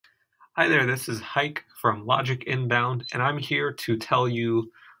Hi there, this is Hike from Logic Inbound, and I'm here to tell you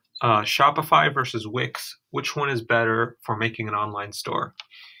Shopify versus Wix, which one is better for making an online store.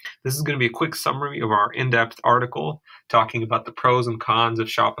 This is going to be a quick summary of our in-depth article talking about the pros and cons of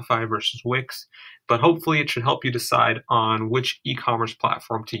Shopify versus Wix, but hopefully it should help you decide on which e-commerce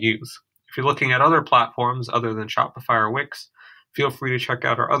platform to use. If you're looking at other platforms other than Shopify or Wix, feel free to check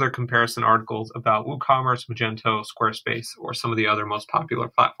out our other comparison articles about WooCommerce, Magento, Squarespace, or some of the other most popular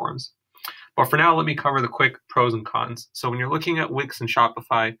platforms. But for now, let me cover the quick pros and cons. So when you're looking at Wix and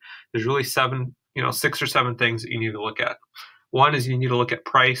Shopify, there's really six or seven things that you need to look at. One is you need to look at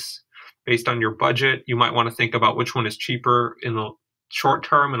price based on your budget. You might want to think about which one is cheaper in the short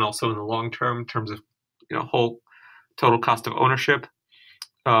term and also in the long term in terms of whole total cost of ownership.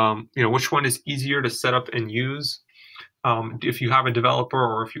 Which one is easier to set up and use. If you have a developer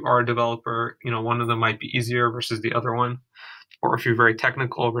or if you are a developer, one of them might be easier versus the other one. Or if you're very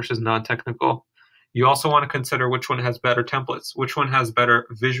technical versus non-technical. You also want to consider which one has better templates, which one has better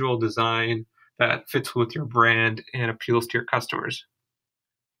visual design that fits with your brand and appeals to your customers.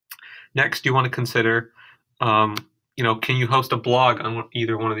 Next, you want to consider, can you host a blog on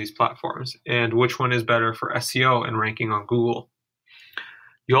either one of these platforms, and which one is better for SEO and ranking on Google.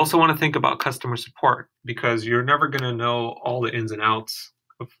 You also want to think about customer support because you're never going to know all the ins and outs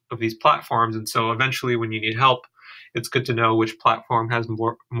of these platforms, and so eventually when you need help, it's good to know which platform has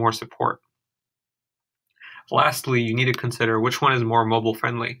more support. Lastly, you need to consider which one is more mobile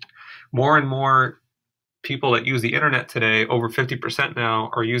friendly. More and more people that use the internet today, over 50% now,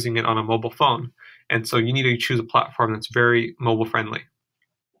 are using it on a mobile phone. And so you need to choose a platform that's very mobile friendly.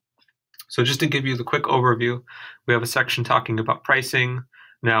 So just to give you the quick overview, we have a section talking about pricing.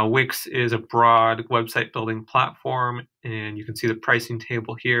 Now, Wix is a broad website building platform, and you can see the pricing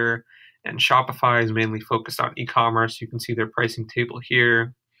table here. And Shopify is mainly focused on e-commerce. You can see their pricing table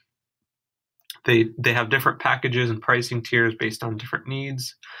here. They have different packages and pricing tiers based on different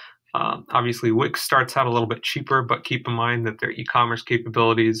needs. Obviously, Wix starts out a little bit cheaper, but keep in mind that their e-commerce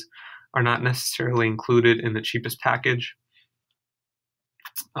capabilities are not necessarily included in the cheapest package.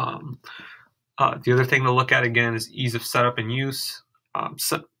 The other thing to look at again is ease of setup and use.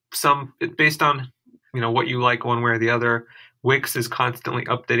 Based on what you like one way or the other. Wix is constantly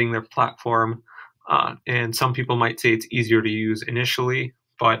updating their platform, and some people might say it's easier to use initially,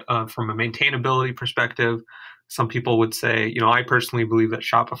 but from a maintainability perspective, some people would say, I personally believe that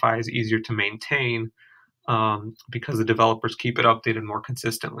Shopify is easier to maintain because the developers keep it updated more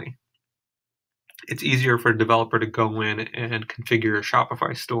consistently. It's easier for a developer to go in and configure a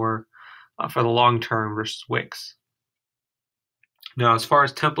Shopify store for the long term versus Wix. Now, as far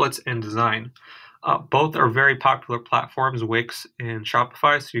as templates and design, both are very popular platforms, Wix and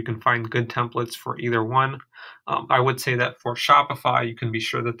Shopify, so you can find good templates for either one. I would say that for Shopify, you can be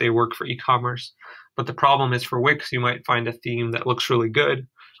sure that they work for e-commerce, but the problem is for Wix, you might find a theme that looks really good,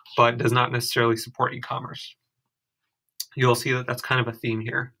 but does not necessarily support e-commerce. You'll see that that's kind of a theme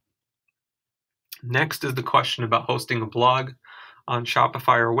here. Next is the question about hosting a blog on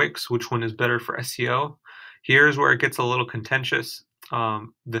Shopify or Wix, which one is better for SEO? Here's where it gets a little contentious.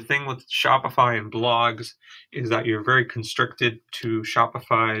 The thing with Shopify and blogs is that you're very constricted to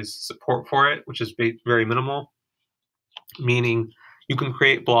Shopify's support for it, which is very minimal, meaning you can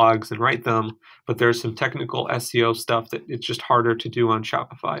create blogs and write them, but there's some technical SEO stuff that it's just harder to do on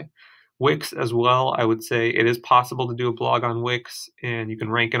Shopify. Wix as well, I would say it is possible to do a blog on Wix and you can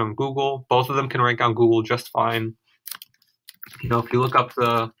rank it on Google. Both of them can rank on Google just fine. If you look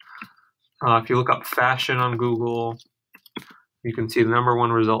up fashion on Google, you can see the number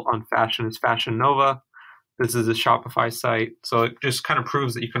one result on fashion is Fashion Nova. This is a Shopify site. So it just kind of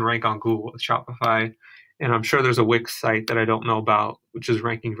proves that you can rank on Google with Shopify. And I'm sure there's a Wix site that I don't know about, which is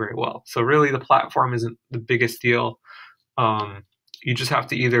ranking very well. So really the platform isn't the biggest deal. You just have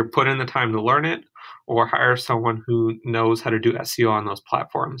to either put in the time to learn it or hire someone who knows how to do SEO on those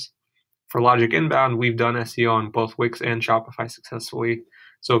platforms. For Logic Inbound, we've done SEO on both Wix and Shopify successfully.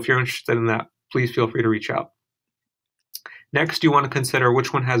 So if you're interested in that, please feel free to reach out. Next, you want to consider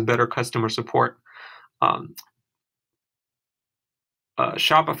which one has better customer support.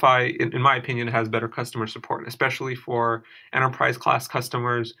 Shopify, in my opinion, has better customer support, especially for enterprise class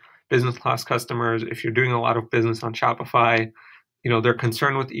customers, business class customers. If you're doing a lot of business on Shopify, they're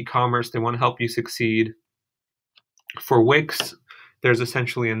concerned with e-commerce. They want to help you succeed. For Wix, there's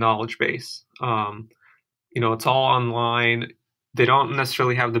essentially a knowledge base. It's all online. They don't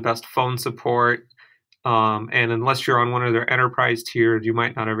necessarily have the best phone support. And unless you're on one of their enterprise tiers, you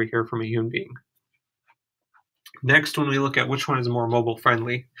might not ever hear from a human being. Next, when we look at which one is more mobile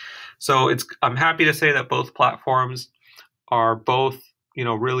friendly, so I'm happy to say that both platforms are both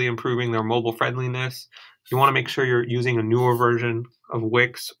really improving their mobile friendliness, you want to make sure you're using a newer version of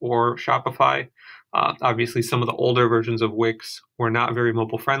Wix or Shopify. Obviously, some of the older versions of Wix were not very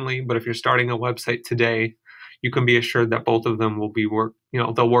mobile friendly, but if you're starting a website today, you can be assured that both of them will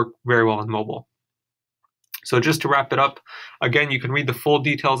they'll work very well on mobile. So just to wrap it up, again, you can read the full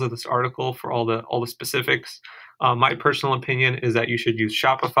details of this article for all the specifics. My personal opinion is that you should use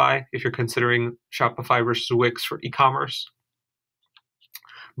Shopify if you're considering Shopify versus Wix for e-commerce.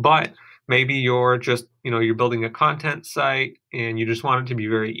 But maybe you're just, you're building a content site and you just want it to be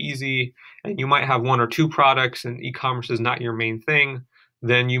very easy, and you might have one or two products and e-commerce is not your main thing,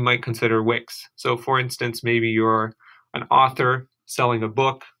 then you might consider Wix. So for instance, maybe you're an author selling a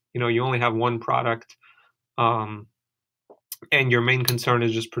book, you only have one product, and your main concern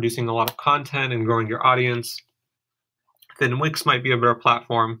is just producing a lot of content and growing your audience, then Wix might be a better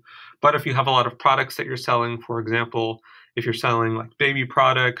platform. But if you have a lot of products that you're selling, for example, if you're selling like baby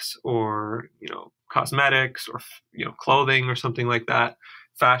products or cosmetics or clothing or something like that,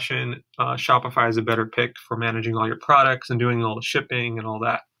 fashion, Shopify is a better pick for managing all your products and doing all the shipping and all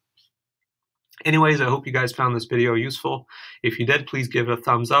that. Anyways, I hope you guys found this video useful. If you did, please give it a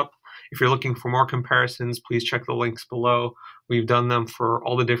thumbs up. If you're looking for more comparisons, please check the links below. We've done them for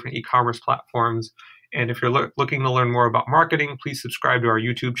all the different e-commerce platforms. And if you're looking to learn more about marketing, please subscribe to our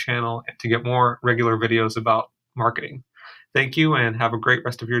YouTube channel to get more regular videos about marketing. Thank you and have a great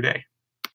rest of your day.